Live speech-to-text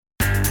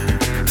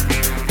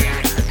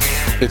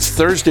It's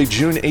Thursday,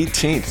 June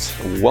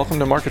 18th. Welcome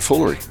to Market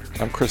Foolery.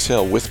 I'm Chris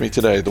Hill. With me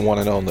today, the one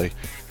and only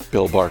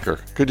Bill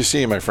Barker. Good to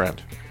see you, my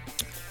friend.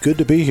 Good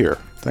to be here.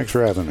 Thanks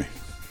for having me.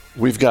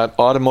 We've got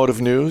automotive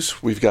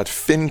news. We've got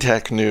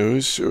fintech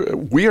news.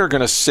 We are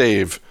going to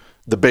save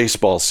the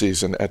baseball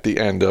season at the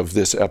end of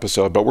this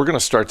episode, but we're going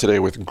to start today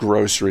with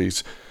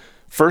groceries.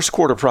 First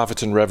quarter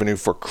profits and revenue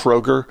for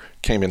Kroger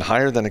came in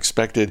higher than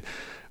expected.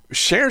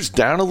 Shares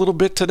down a little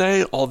bit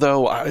today,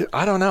 although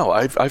I don't know.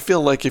 I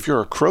feel like if you're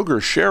a Kroger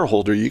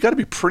shareholder, you got to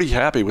be pretty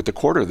happy with the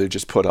quarter they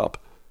just put up.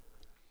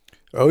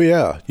 Oh,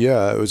 yeah.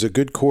 It was a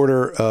good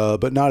quarter,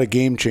 but not a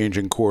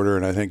game-changing quarter,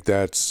 and I think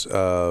that's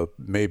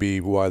maybe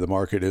why the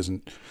market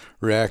isn't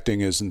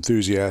reacting as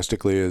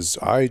enthusiastically as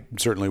I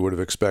certainly would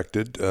have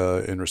expected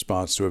in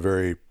response to a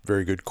very,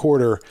 very good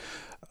quarter.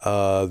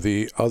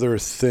 The other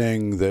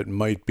thing that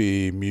might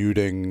be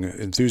muting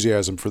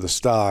enthusiasm for the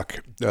stock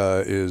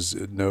is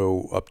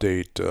no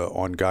update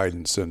on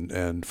guidance,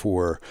 and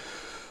for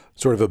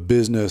sort of a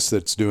business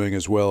that's doing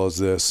as well as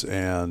this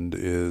and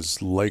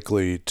is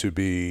likely to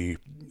be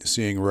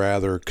seeing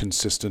rather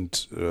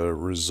consistent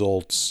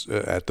results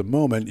at the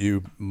moment,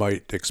 you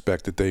might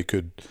expect that they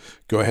could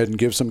go ahead and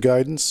give some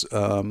guidance.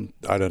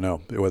 I don't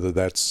know whether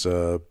that's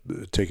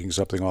taking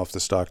something off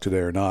the stock today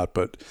or not,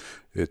 but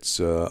it's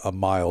a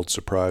mild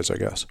surprise, I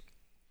guess.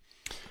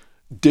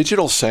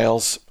 Digital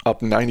sales up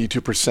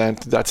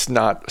 92%. That's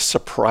not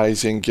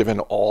surprising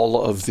given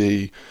all of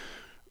the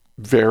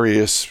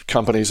various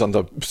companies on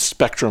the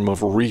spectrum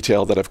of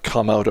retail that have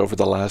come out over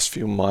the last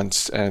few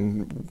months,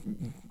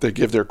 and they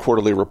give their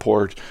quarterly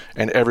report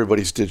and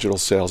everybody's digital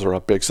sales are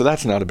up big. So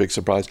that's not a big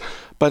surprise.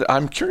 But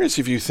I'm curious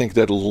if you think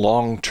that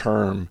long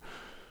term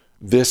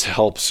this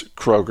helps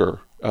Kroger,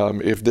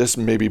 if this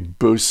maybe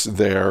boosts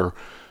their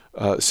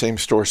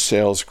same-store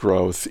sales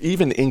growth,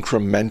 even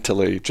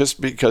incrementally,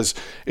 just because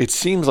it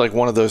seems like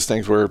one of those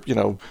things where,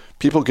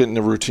 people get in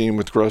a routine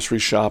with grocery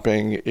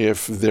shopping.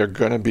 If they're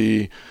going to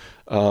be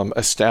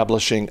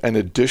establishing an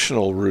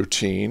additional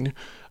routine,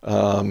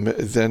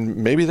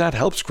 then maybe that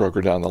helps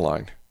Kroger down the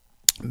line.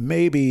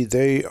 Maybe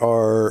they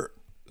are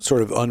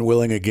sort of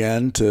unwilling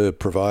again to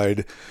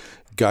provide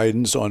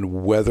guidance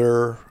on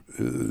whether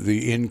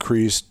the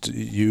increased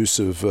use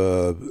of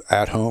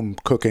at-home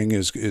cooking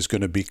is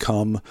going to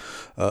become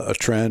a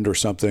trend or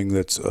something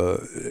that's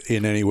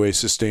in any way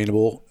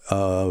sustainable.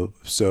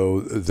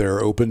 So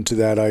they're open to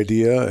that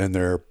idea, and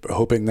they're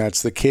hoping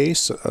that's the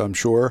case, I'm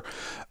sure.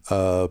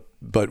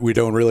 But we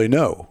don't really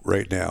know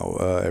right now.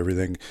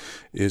 Everything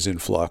is in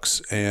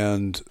flux.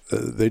 And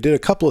they did a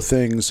couple of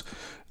things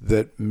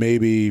that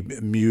maybe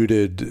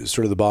muted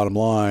sort of the bottom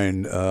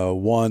line.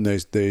 One,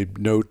 they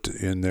note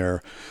in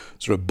their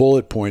sort of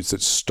bullet points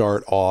that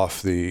start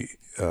off the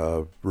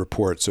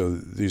report. So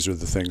these are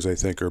the things I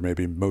think are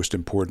maybe most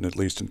important, at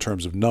least in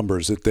terms of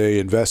numbers, that they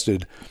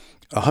invested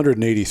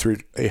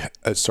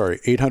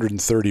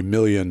 $830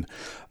 million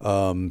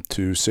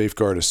to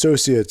safeguard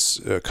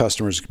associates,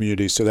 customers,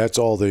 communities. So that's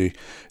all the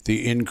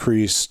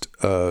increased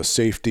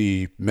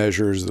safety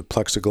measures, the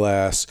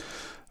plexiglass.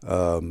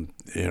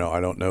 I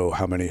don't know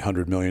how many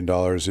 $100 million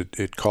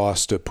it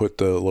costs to put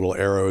the little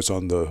arrows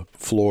on the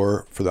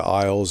floor for the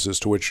aisles as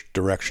to which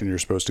direction you're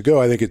supposed to go.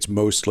 I think it's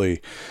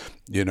mostly,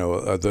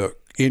 the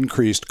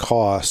increased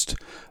cost,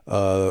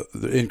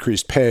 the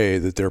increased pay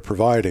that they're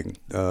providing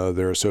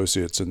their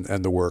associates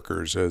and the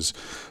workers as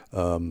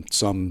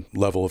some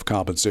level of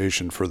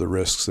compensation for the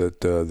risks that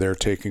they're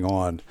taking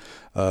on.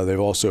 They've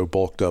also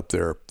bulked up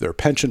their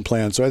pension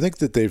plan. So I think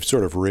that they've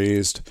sort of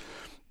raised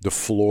the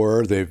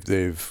floor.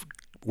 They've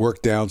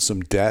worked down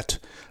some debt,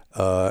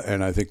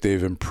 and I think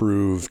they've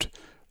improved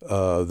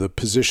the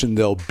position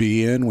they'll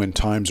be in when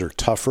times are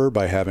tougher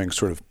by having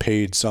sort of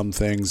paid some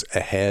things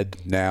ahead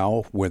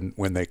now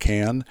when they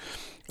can.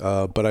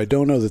 But I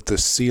don't know that the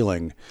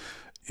ceiling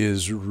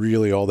is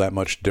really all that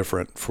much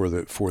different for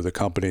the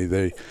company.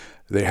 They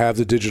have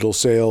the digital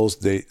sales.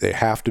 They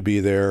have to be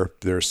there.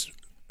 There's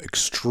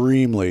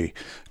extremely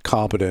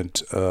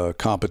competent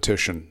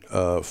competition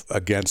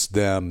against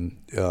them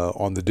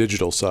on the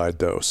digital side,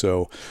 though.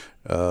 So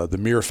the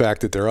mere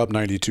fact that they're up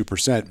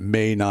 92%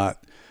 may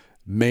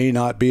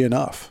not be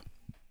enough.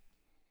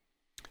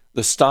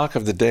 The stock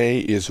of the day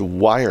is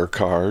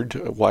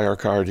Wirecard.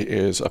 Wirecard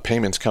is a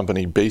payments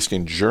company based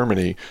in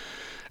Germany,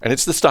 and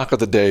it's the stock of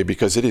the day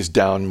because it is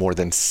down more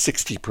than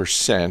 60%.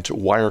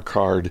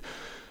 Wirecard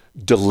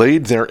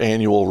delayed their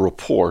annual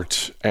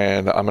report,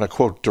 and I'm going to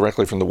quote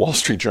directly from the Wall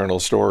Street Journal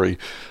story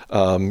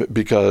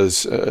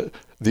because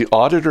the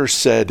auditor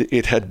said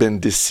it had been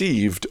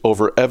deceived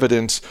over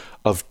evidence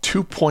of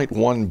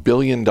 $2.1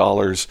 billion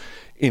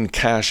in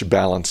cash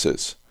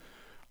balances,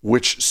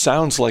 which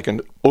sounds like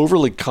an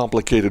overly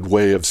complicated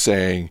way of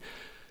saying,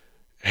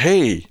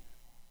 hey,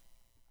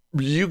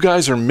 you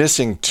guys are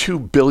missing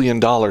 $2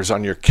 billion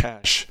on your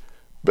cash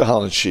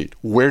balance sheet.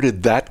 Where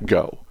did that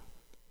go?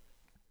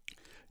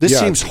 This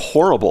seems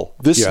horrible.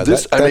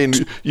 I mean,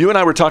 you and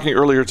I were talking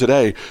earlier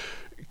today.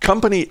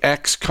 Company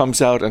X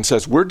comes out and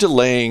says, we're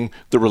delaying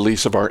the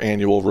release of our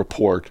annual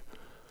report.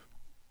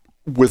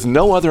 with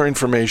no other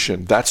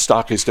information, that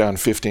stock is down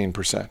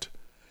 15%.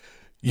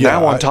 Yeah,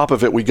 now, on top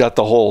of it, we got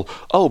the whole,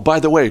 oh, by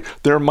the way,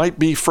 there might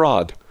be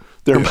fraud.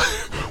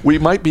 We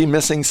might be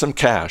missing some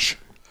cash.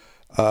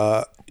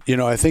 I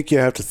think you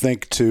have to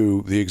think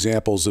to the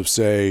examples of,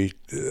 say,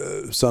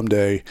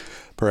 someday,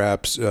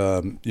 perhaps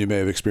you may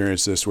have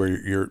experienced this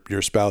where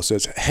your spouse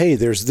says, hey,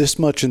 there's this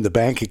much in the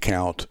bank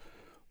account.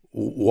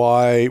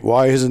 Why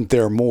isn't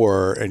there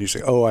more? And you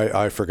say, oh,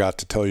 I forgot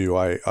to tell you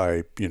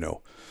I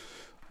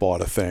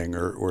bought a thing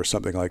or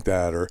something like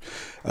that. Or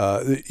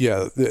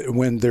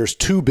when there's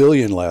 $2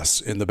 billion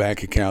less in the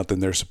bank account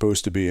than they're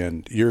supposed to be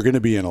in, you're going to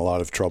be in a lot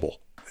of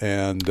trouble.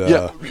 And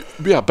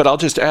but I'll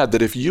just add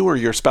that if you or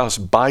your spouse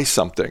buy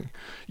something,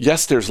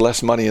 yes, there's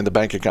less money in the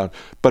bank account,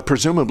 but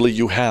presumably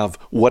you have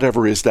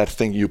whatever is that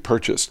thing you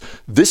purchased.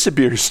 This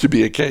appears to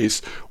be a case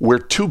where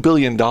 $2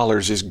 billion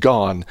is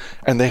gone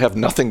and they have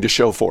nothing to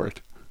show for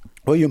it.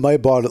 Well, you might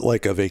have bought it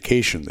like a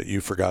vacation that you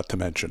forgot to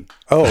mention.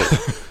 Oh,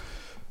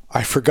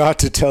 I forgot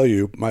to tell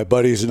you, my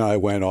buddies and I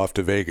went off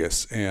to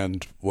Vegas,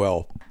 and,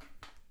 well,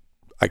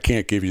 I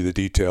can't give you the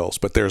details,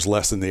 but there's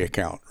less in the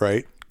account,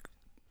 right?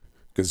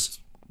 Because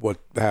what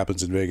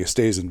happens in Vegas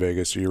stays in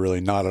Vegas, so you're really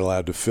not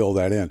allowed to fill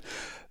that in.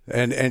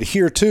 And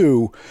here,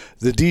 too,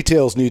 the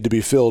details need to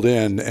be filled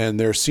in, and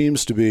there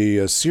seems to be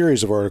a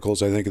series of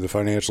articles, I think, in the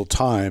Financial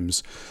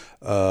Times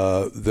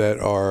that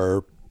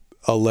are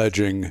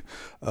alleging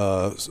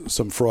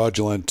some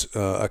fraudulent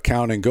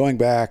accounting going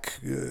back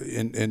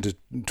into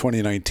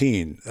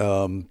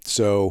 2019.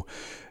 So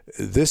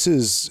this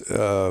is,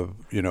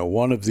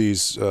 one of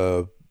these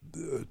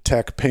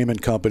tech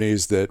payment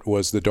companies that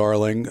was the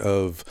darling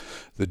of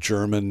the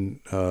German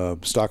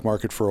stock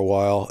market for a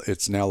while.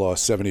 It's now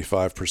lost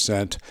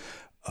 75%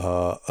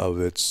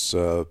 of its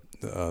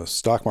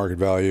stock market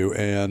value,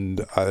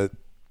 and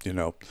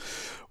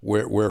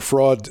where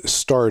fraud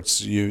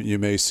starts, you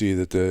may see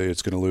that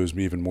it's going to lose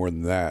even more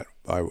than that.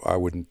 I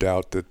wouldn't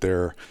doubt that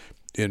they're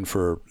in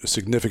for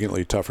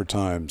significantly tougher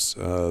times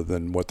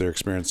than what they're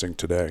experiencing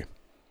today.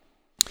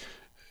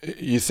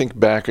 You think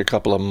back a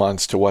couple of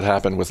months to what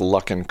happened with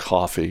Luckin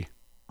Coffee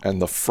and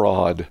the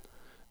fraud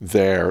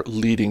there,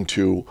 leading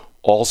to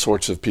all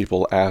sorts of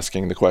people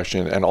asking the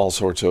question and all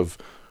sorts of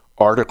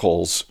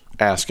articles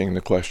asking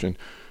the question,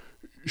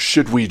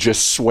 should we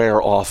just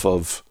swear off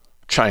of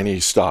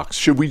Chinese stocks?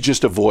 Should we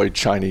just avoid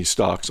Chinese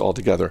stocks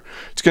altogether?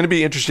 It's going to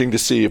be interesting to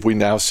see if we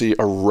now see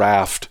a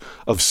raft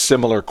of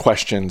similar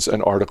questions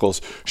and articles.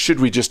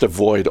 Should we just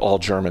avoid all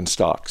German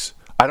stocks?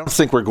 I don't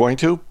think we're going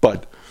to,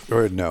 but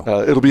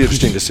no. It'll be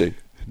interesting to see.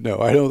 No,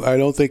 I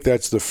don't think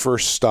that's the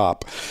first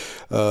stop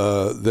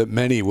that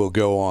many will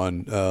go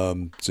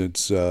on,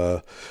 since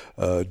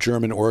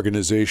German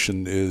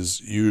organization is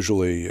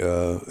usually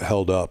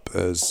held up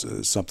as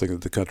something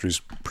that the country's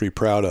pretty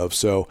proud of.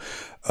 So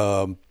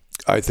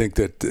I think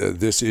that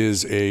this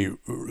is a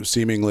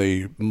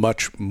seemingly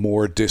much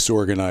more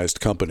disorganized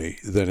company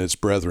than its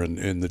brethren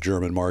in the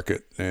German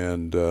market.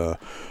 And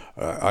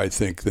I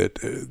think that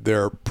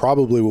there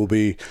probably will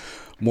be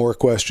more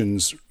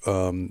questions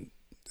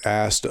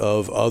asked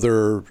of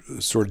other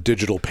sort of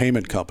digital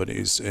payment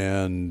companies,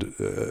 and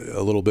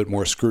a little bit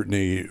more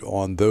scrutiny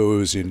on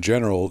those in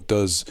general.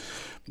 Does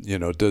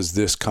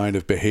this kind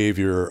of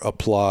behavior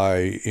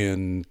apply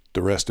in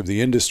the rest of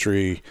the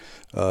industry?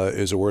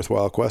 Is a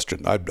worthwhile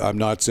question. I'm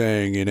not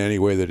saying in any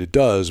way that it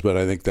does, but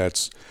I think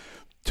that's,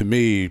 to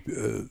me,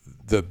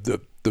 the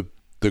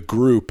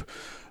group,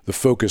 the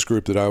focus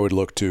group that I would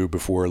look to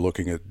before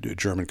looking at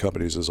German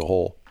companies as a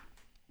whole.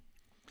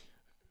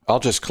 I'll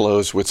just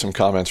close with some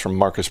comments from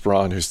Marcus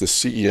Braun, who's the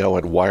CEO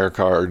at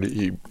Wirecard.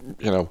 He,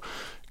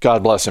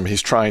 God bless him,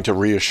 he's trying to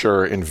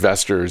reassure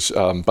investors,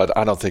 but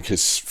I don't think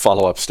his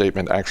follow-up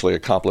statement actually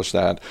accomplished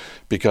that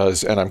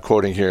because, and I'm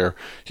quoting here,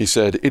 he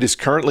said, "It is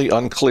currently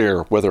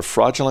unclear whether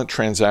fraudulent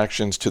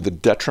transactions to the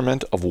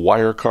detriment of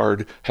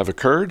Wirecard have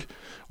occurred.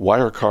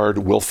 Wirecard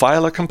will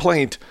file a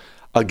complaint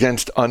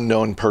against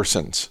unknown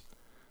persons."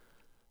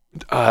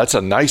 That's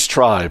a nice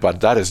try,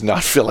 but that is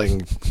not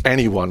filling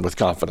anyone with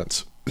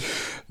confidence.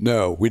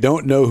 No, we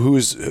don't know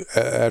who's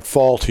at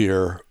fault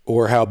here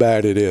or how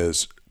bad it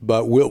is,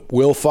 but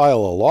we'll file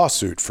a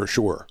lawsuit for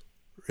sure.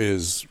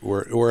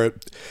 Or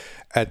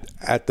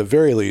at the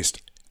very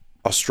least,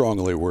 a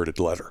strongly worded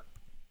letter.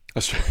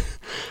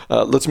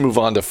 Let's move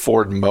on to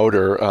Ford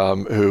Motor,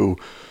 who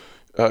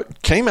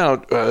came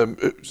out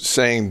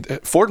saying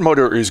Ford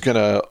Motor is going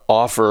to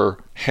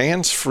offer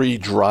hands-free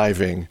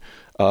driving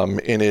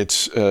in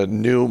its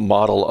new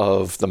model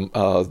of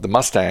the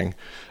Mustang,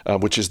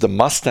 which is the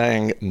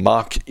Mustang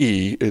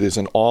Mach-E. It is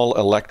an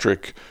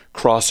all-electric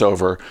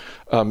crossover.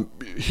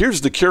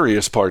 Here's the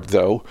curious part,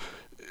 though.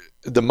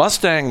 The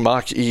Mustang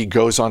Mach-E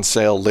goes on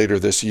sale later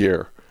this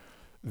year.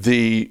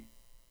 The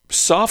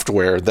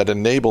software that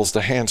enables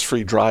the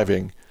hands-free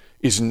driving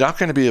is not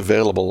going to be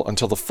available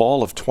until the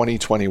fall of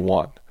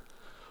 2021.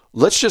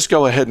 Let's just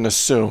go ahead and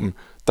assume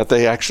that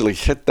they actually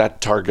hit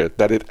that target,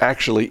 that it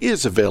actually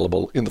is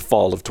available in the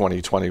fall of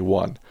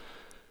 2021.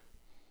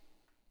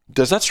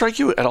 Does that strike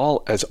you at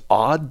all as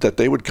odd that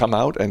they would come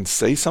out and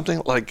say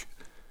something like,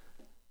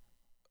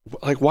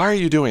 Like, why are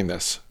you doing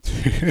this?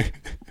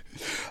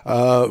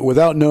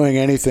 Without knowing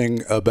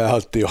anything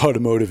about the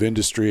automotive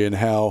industry and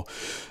how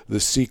the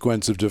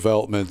sequence of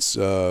developments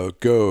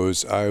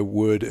goes, I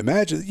would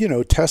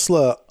imagine,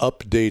 Tesla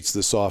updates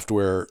the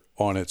software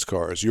on its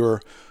cars.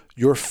 Your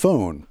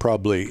phone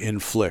probably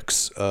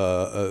inflicts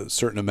a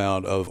certain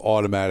amount of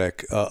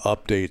automatic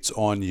updates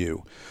on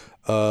you.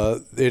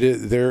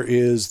 There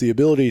is the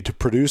ability to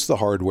produce the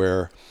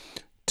hardware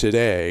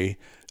today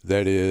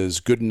that is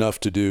good enough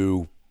to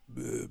do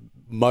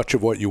much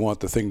of what you want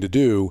the thing to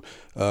do,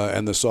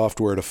 and the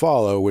software to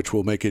follow, which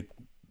will make it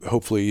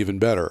hopefully even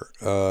better.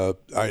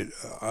 I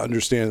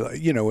understand,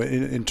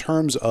 in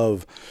terms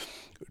of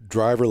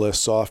driverless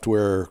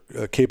software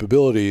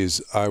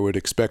capabilities, I would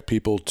expect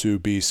people to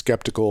be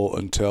skeptical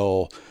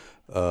until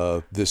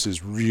this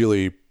is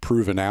really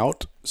proven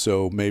out.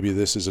 So maybe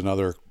this is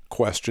another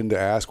question to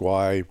ask: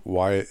 why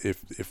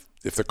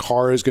if the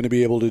car is going to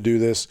be able to do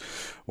this,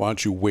 why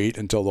don't you wait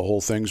until the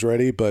whole thing's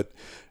ready? But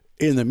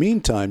in the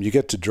meantime, you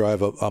get to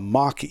drive a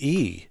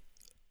Mach-E.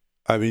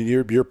 I mean,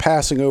 you're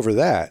passing over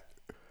that.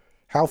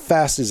 How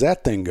fast is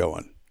that thing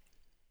going?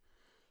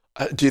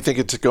 Do you think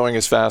it's going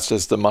as fast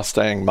as the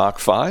Mustang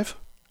Mach-5?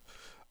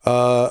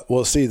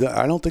 Well, see,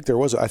 I don't think there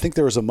was. I think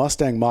there was a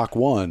Mustang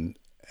Mach-1,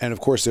 and of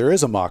course there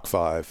is a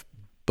Mach-5,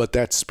 but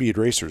that's Speed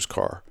Racer's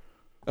car.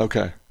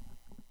 Okay.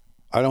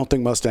 I don't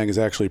think Mustang has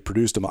actually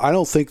produced them. I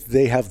don't think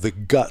they have the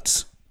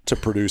guts to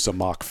produce a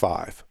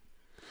Mach-5.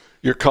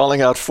 You're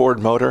calling out Ford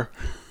Motor?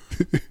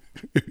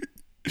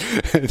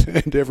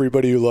 and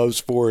everybody who loves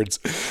Fords.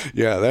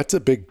 Yeah, that's a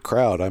big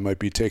crowd I might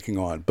be taking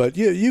on. But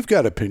yeah, you've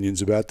got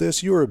opinions about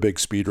this. You were a big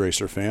Speed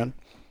Racer fan.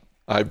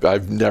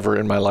 I've never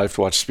in my life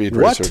watched Speed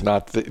What? Racer,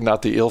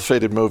 not the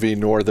ill-fated movie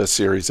nor the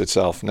series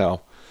itself.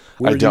 No,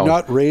 Were I don't. you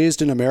not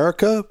raised in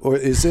America, or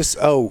is this?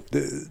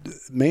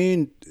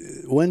 Maine.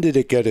 When did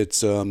it get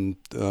its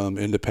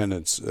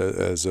independence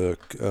as a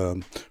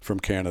from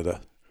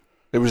Canada?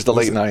 It was the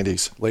late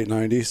 90s. Late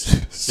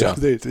 90s. So Yeah.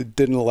 they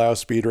didn't allow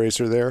Speed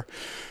Racer there.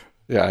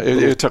 Yeah,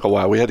 it took a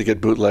while. We had to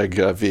get bootleg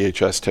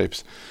VHS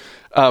tapes.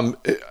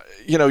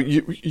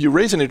 You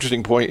raise an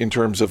interesting point in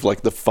terms of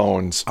like the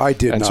phones. I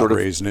did and not sort of,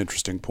 raise an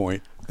interesting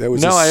point. That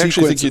was No, a I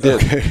actually think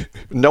sequence- you did. Okay.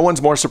 No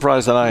one's more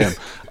surprised than I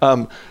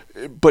am.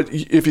 But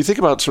if you think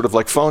about sort of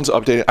like phones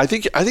updating, I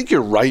think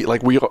you're right.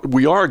 Like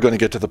we are going to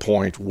get to the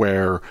point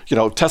where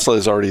Tesla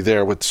is already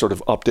there with sort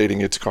of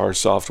updating its car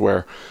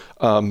software.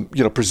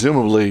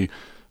 Presumably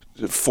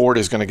Ford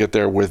is going to get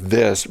there with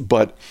this.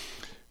 But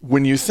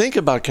when you think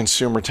about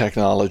consumer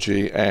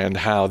technology and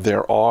how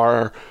there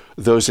are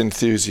those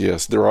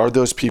enthusiasts, there are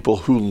those people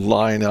who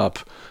line up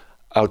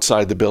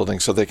outside the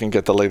building so they can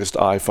get the latest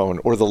iPhone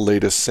or the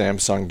latest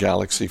Samsung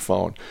Galaxy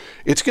phone.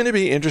 It's going to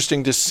be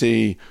interesting to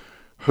see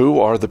who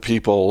are the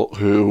people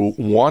who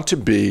want to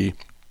be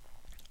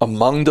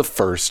among the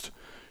first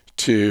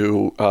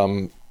to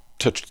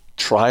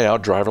try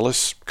out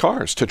driverless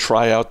cars, to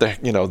try out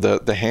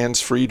the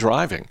hands-free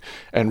driving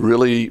and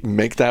really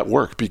make that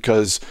work.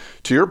 Because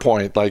to your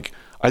point, like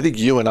I think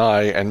you and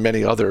I and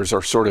many others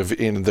are sort of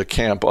in the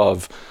camp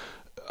of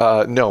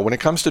no, when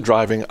it comes to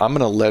driving, I'm going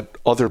to let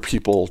other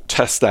people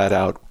test that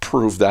out,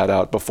 prove that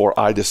out before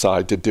I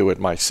decide to do it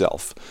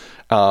myself.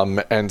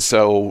 And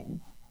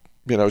so,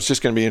 it's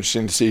just going to be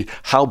interesting to see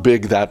how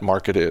big that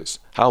market is.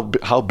 How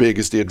big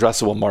is the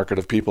addressable market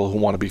of people who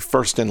want to be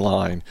first in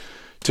line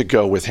to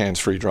go with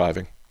hands-free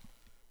driving?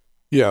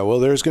 Yeah, well,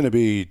 there's going to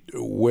be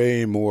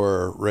way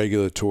more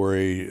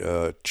regulatory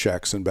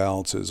checks and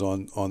balances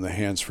on the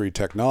hands-free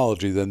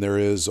technology than there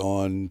is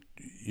on,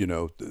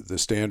 the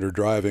standard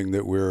driving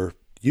that we're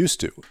used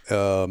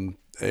to.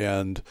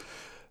 And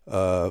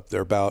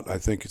they're about, I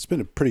think it's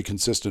been pretty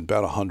consistent,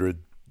 about 100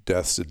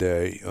 deaths a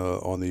day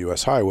on the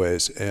U.S.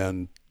 highways.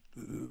 And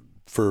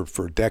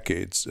for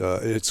decades,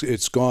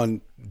 it's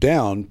gone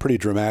down pretty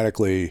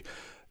dramatically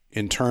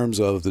in terms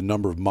of the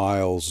number of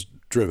miles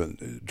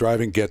driven.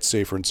 Driving gets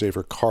safer and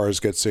safer. Cars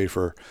get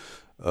safer.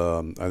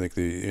 I think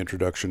the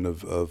introduction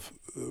of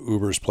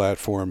Uber's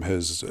platform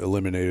has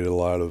eliminated a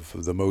lot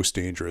of the most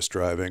dangerous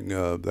driving,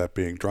 that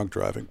being drunk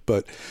driving.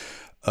 But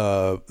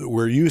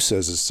we're used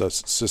as a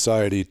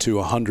society to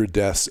 100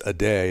 deaths a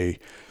day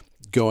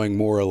going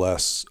more or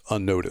less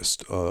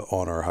unnoticed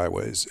on our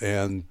highways.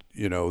 And,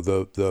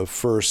 the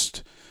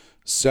first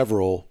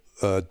several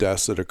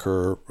deaths that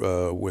occur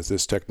with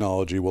this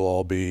technology will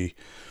all be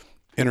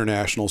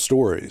international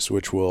stories,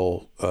 which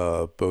will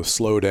both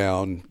slow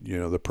down,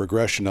 the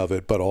progression of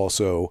it, but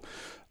also,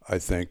 I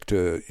think,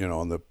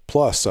 on the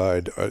plus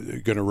side,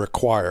 going to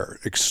require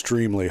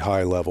extremely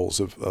high levels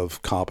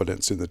of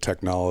competence in the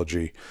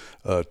technology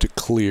to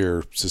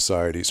clear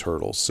society's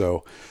hurdles.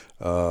 So,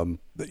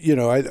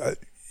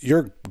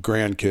 your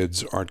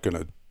grandkids aren't going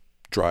to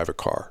drive a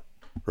car,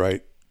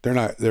 right? They're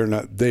not.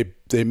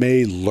 They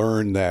may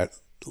learn that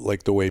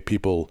like the way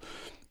people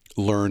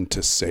learn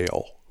to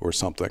sail or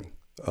something,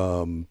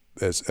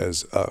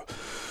 as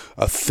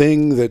a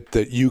thing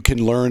that you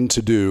can learn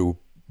to do,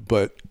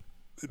 but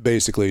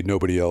basically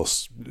nobody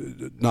else,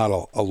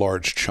 not a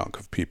large chunk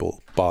of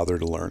people bother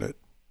to learn it,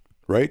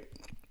 right?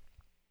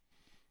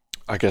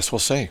 I guess we'll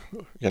see.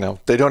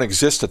 They don't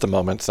exist at the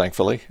moment,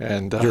 thankfully.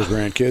 And your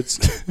grandkids,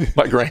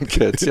 my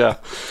grandkids, yeah.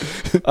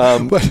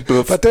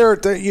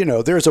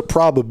 But there's a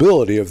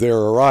probability of their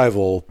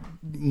arrival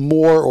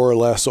more or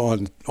less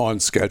on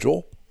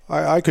schedule.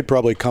 I could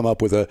probably come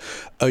up with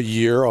a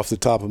year off the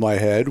top of my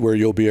head where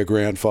you'll be a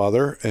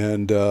grandfather,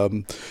 and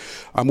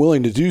I'm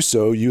willing to do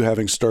so, you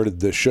having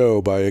started the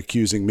show by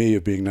accusing me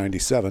of being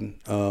 97.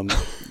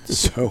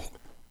 So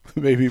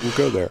maybe we'll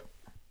go there.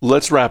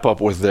 Let's wrap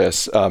up with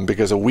this,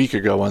 because a week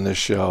ago on this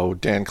show,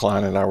 Dan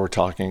Klein and I were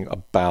talking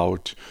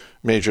about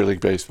Major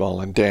League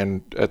Baseball, and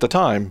Dan, at the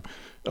time,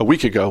 a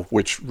week ago,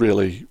 which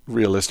really,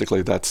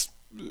 realistically, that's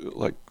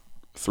like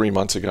 3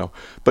 months ago.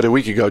 But a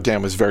week ago,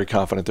 Dan was very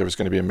confident there was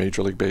going to be a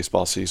Major League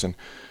Baseball season.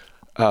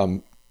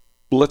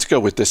 Let's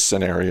go with this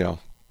scenario,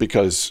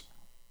 because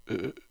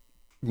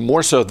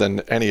more so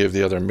than any of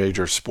the other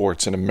major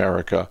sports in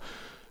America,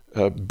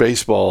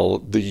 baseball,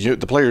 the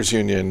Players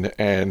Union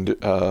and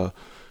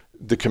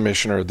the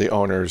commissioner, the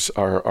owners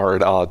are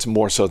at odds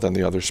more so than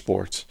the other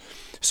sports.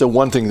 So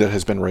one thing that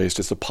has been raised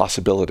is the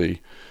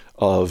possibility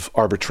of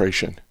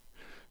arbitration.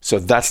 So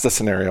that's the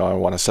scenario I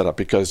want to set up,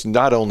 because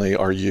not only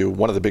are you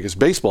one of the biggest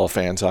baseball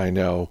fans I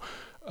know,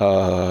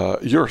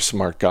 you're a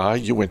smart guy.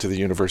 You went to the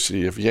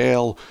University of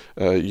Yale.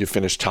 You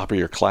finished top of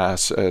your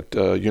class at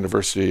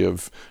University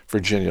of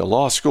Virginia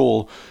Law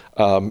School.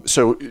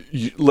 So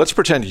let's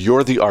pretend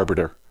you're the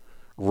arbiter.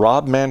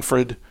 Rob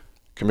Manfred,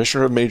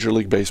 commissioner of Major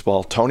League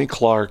Baseball, Tony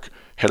Clark,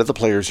 head of the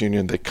Players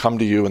Union, they come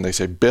to you and they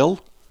say, Bill,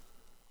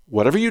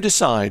 whatever you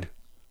decide,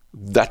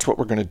 that's what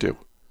we're going to do.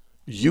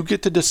 You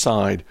get to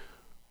decide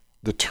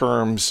the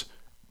terms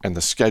and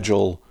the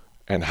schedule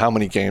and how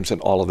many games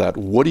and all of that.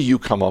 What do you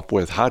come up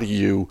with? How do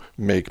you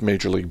make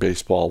Major League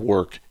Baseball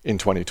work in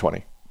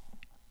 2020?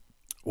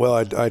 Well,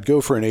 I'd go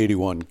for an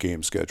 81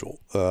 game schedule,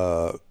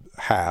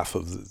 half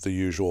of the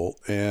usual.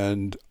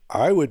 And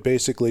I would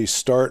basically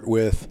start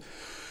with,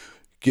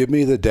 give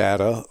me the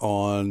data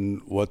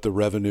on what the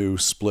revenue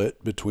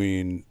split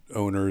between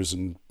owners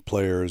and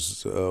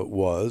players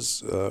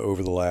was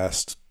over the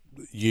last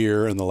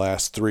year and the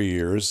last 3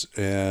 years,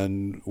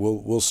 and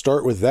we'll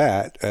start with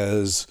that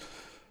as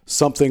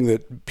something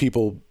that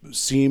people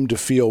seem to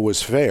feel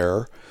was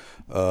fair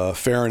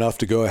enough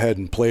to go ahead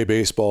and play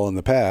baseball in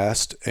the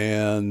past.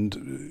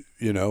 And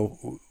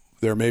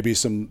there may be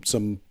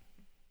some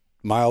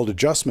mild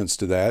adjustments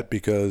to that,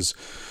 because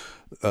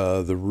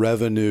the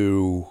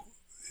revenue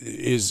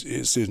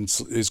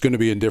is going to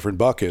be in different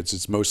buckets.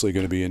 It's mostly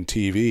going to be in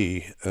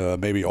TV,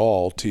 maybe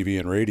all TV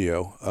and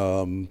radio,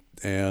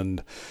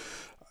 and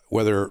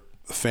whether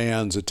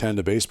fans attend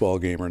a baseball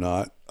game or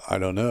not, I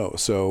don't know.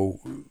 So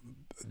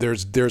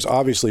there's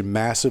obviously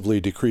massively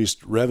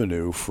decreased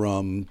revenue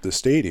from the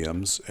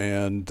stadiums,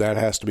 and that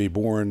has to be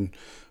borne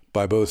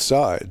by both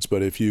sides.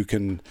 But if you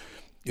can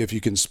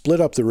split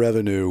up the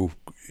revenue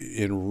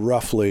in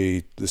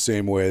roughly the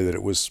same way that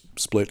it was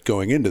split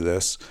going into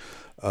this,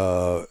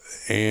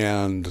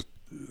 and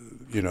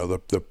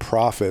the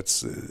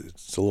profits,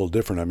 it's a little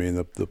different. I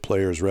mean, the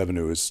players'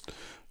 revenue is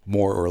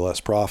more or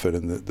less profit,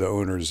 and the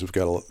owners have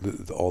got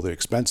all the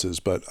expenses.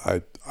 But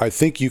I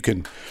think you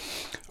can.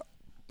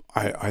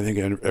 I think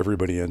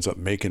everybody ends up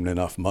making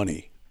enough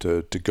money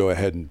to go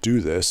ahead and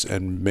do this,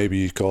 and maybe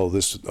you call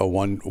this a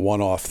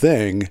one-off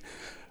thing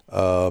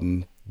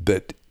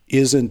that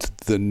isn't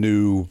the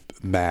new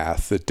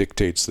math that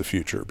dictates the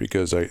future,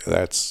 because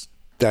that's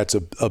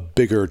a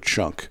bigger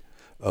chunk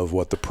of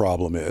what the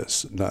problem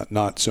is.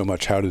 Not so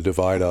much how to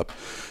divide up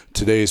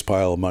today's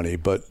pile of money,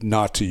 but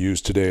not to use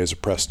today as a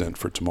precedent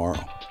for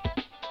tomorrow.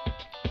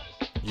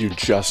 You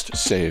just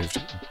saved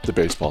the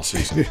baseball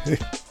season.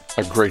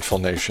 A grateful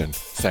nation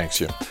thanks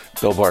you.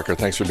 Bill Barker,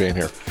 thanks for being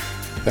here.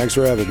 Thanks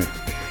for having me.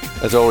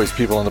 As always,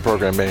 people on the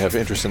program may have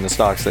interest in the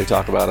stocks they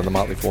talk about, and the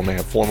Motley Fool may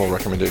have formal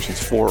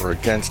recommendations for or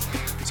against.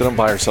 So don't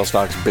buy or sell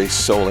stocks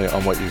based solely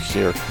on what you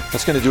hear.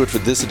 That's going to do it for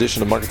this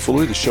edition of Market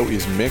Foolery. The show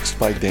is mixed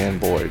by Dan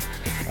Boyd.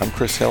 I'm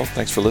Chris Hill.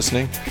 Thanks for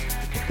listening.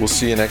 We'll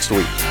see you next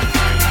week.